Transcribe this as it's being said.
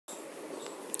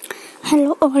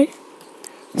Hello all.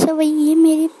 वही ये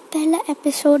मेरी पहला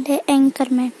एपिसोड है एंकर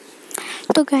में।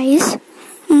 तो गाइस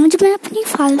आज मैं अपनी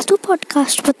फालतू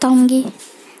पॉडकास्ट बताऊंगी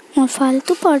और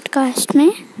फालतू पॉडकास्ट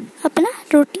में अपना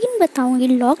रूटीन बताऊंगी,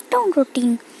 लॉकडाउन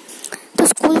रूटीन। तो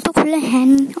स्कूल तो खुले हैं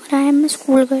नहीं और I am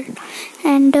school girl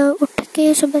and उठ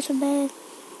के सुबह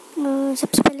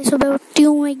सबसे पहले सुबह उठती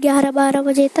हूँ 11-12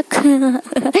 बजे तक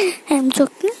आई एम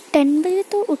जोकिंग, 10 बजे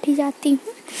तो उठ ही जाती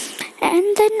हूँ।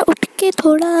 एंड देन उठ के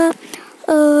थोड़ा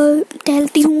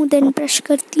टहलती हूँ, देन ब्रश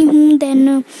करती हूँ,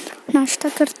 देन नाश्ता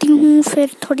करती हूँ,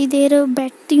 फिर थोड़ी देर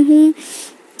बैठती हूँ,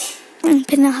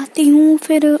 फिर नहाती हूँ,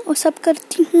 फिर वो सब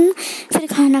करती हूँ, फिर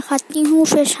खाना खाती हूँ,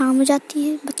 फिर शाम हो जाती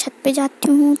है, छत पे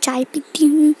जाती हूँ, चाय पीती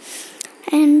हूँ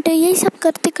एंड यही सब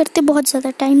करते करते बहुत ज़्यादा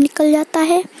टाइम निकल जाता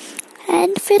है।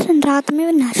 एंड फिर रात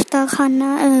में नाश्ता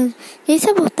खाना यही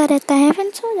सब होता रहता है,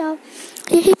 फिर सो जाओ।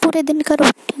 यही पूरे दिन का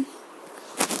रूटीन।